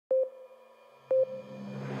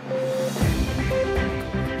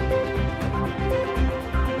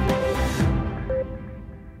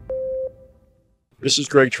This is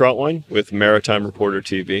Greg Trotwine with Maritime Reporter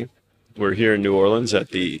TV. We're here in New Orleans at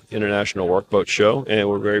the International Workboat Show, and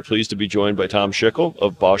we're very pleased to be joined by Tom Shickel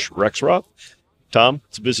of Bosch Rexroth. Tom,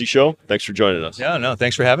 it's a busy show. Thanks for joining us. Yeah, no,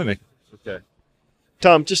 thanks for having me. Okay.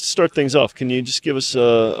 Tom, just to start things off, can you just give us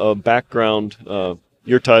a background,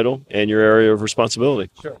 your title and your area of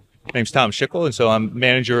responsibility? Sure. My name's Tom Shickel, and so I'm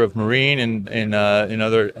manager of marine and in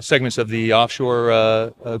other segments of the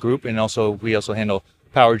offshore group, and we also handle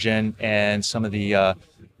power gen and some of the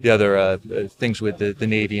other things with the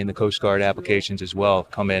Navy and the Coast Guard applications as well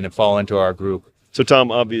come in and fall into our group. So,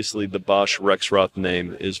 Tom, obviously the Bosch Rexroth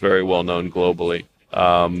name is very well known globally.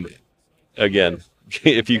 Again,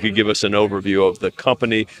 if you could give us an overview of the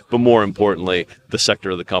company, but more importantly, the sector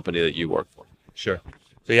of the company that you work for. Sure.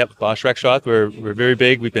 So, yep, Bosch Rexroth, we're very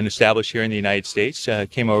big. We've been established here in the United States.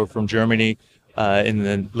 Came over from Germany in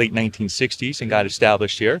the late 1960s and got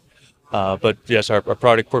established here. But yes, our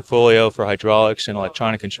product portfolio for hydraulics and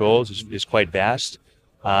electronic controls is quite vast.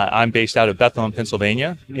 I'm based out of Bethlehem,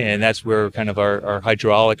 Pennsylvania, and that's where kind of our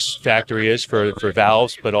hydraulics factory is for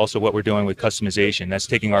valves, but also what we're doing with customization. That's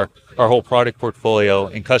taking our whole product portfolio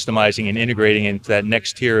and customizing and integrating into that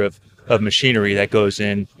next tier of machinery that goes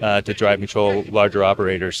in to drive control larger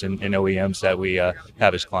operators and OEMs that we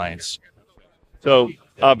have as clients. So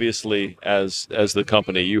obviously, as the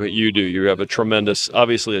company, you have a tremendous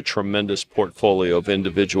portfolio of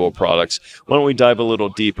individual products. Why don't we dive a little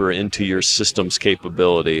deeper into your systems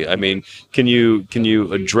capability? I mean, can you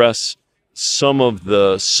address some of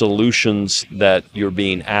the solutions that you're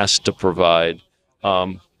being asked to provide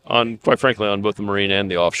quite frankly, on both the marine and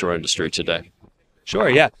the offshore industry today? Sure,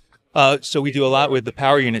 yeah. So we do a lot with the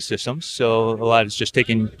power unit systems. So a lot is just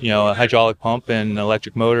taking, a hydraulic pump and an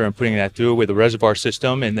electric motor and putting that through with a reservoir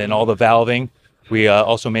system, and then all the valving. We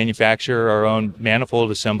also manufacture our own manifold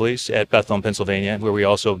assemblies at Bethlehem, Pennsylvania, where we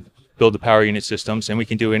also build the power unit systems, and we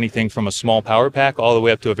can do anything from a small power pack all the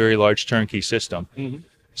way up to a very large turnkey system. Mm-hmm.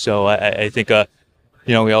 So I think,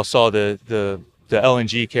 we all saw the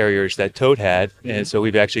LNG carriers that Toad had, and so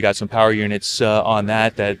we've actually got some power units on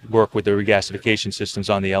that work with the regasification systems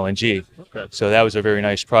on the LNG. Okay. So that was a very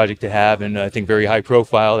nice project to have, and I think very high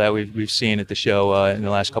profile that we've seen at the show in the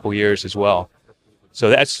last couple of years as well. So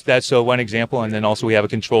that's one example, and then also we have a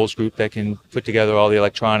controls group that can put together all the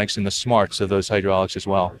electronics and the smarts of those hydraulics as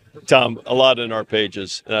well. Tom, a lot in our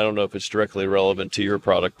pages, and I don't know if it's directly relevant to your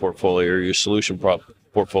product portfolio or your solution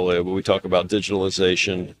portfolio, but we talk about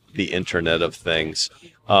digitalization, the Internet of Things,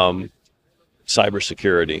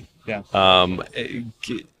 cybersecurity. Yeah.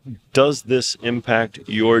 Does this impact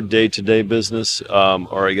your day-to-day business,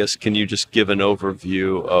 or I guess can you just give an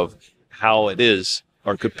overview of how it is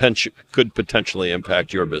or could potentially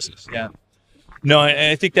impact your business? Yeah. No,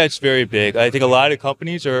 I think that's very big. I think a lot of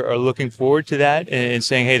companies are looking forward to that and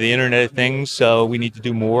saying, hey, the Internet of Things, so we need to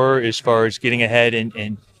do more as far as getting ahead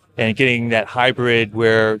and getting that hybrid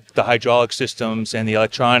where the hydraulic systems and the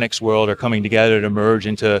electronics world are coming together to merge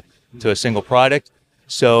into a single product.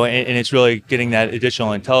 So, and it's really getting that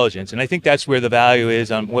additional intelligence. And I think that's where the value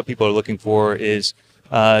is on what people are looking for is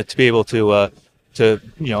to be able to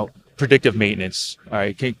predictive maintenance. All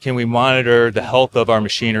right, can we monitor the health of our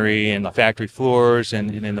machinery and the factory floors and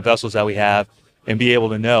the vessels that we have, and be able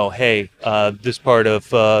to know, hey, this part of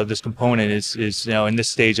this component is in this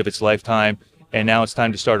stage of its lifetime, and now it's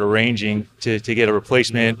time to start arranging to get a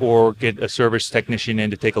replacement or get a service technician in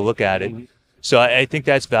to take a look at it. So I think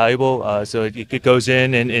that's valuable. So it goes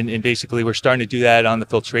in and basically we're starting to do that on the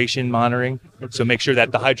filtration monitoring. So make sure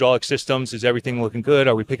that the hydraulic systems, is everything looking good?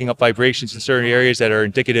 Are we picking up vibrations in certain areas that are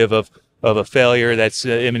indicative of a failure that's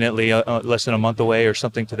imminently less than a month away or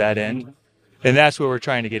something to that end? And that's where we're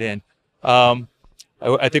trying to get in.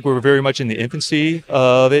 I think we're very much in the infancy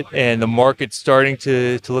of it, and the market's starting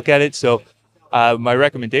to look at it. So my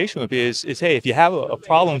recommendation would be is hey, if you have a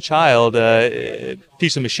problem child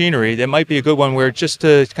piece of machinery, that might be a good one where just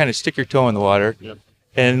to kind of stick your toe in the water. Yep.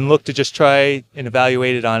 And look to just try and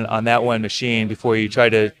evaluate it on that one machine before you try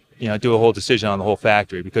to do a whole decision on the whole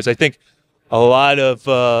factory. Because I think a lot of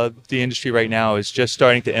the industry right now is just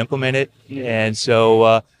starting to implement it, and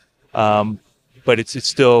so but it's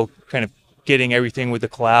still kind of getting everything with the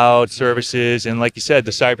cloud services and, like you said,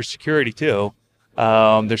 the cybersecurity too.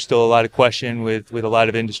 There's still a lot of question with a lot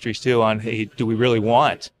of industries too on, hey, do we really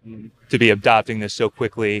want to be adopting this so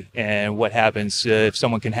quickly, and what happens if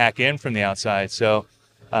someone can hack in from the outside? So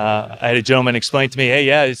I had a gentleman explain to me, hey,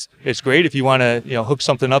 yeah, it's great if you want to hook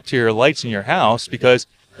something up to your lights in your house, because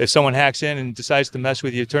if someone hacks in and decides to mess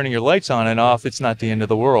with you turning your lights on and off, it's not the end of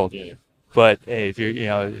the world. Yeah. But hey,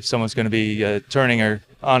 if someone's going to be turning her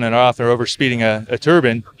on and off or over speeding a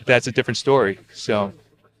turbine, that's a different story. So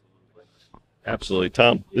Absolutely.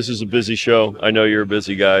 Tom, this is a busy show. I know you're a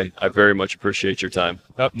busy guy. I very much appreciate your time.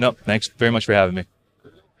 Oh, no, thanks very much for having me.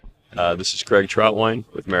 This is Craig Troutwine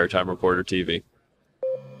with Maritime Reporter TV.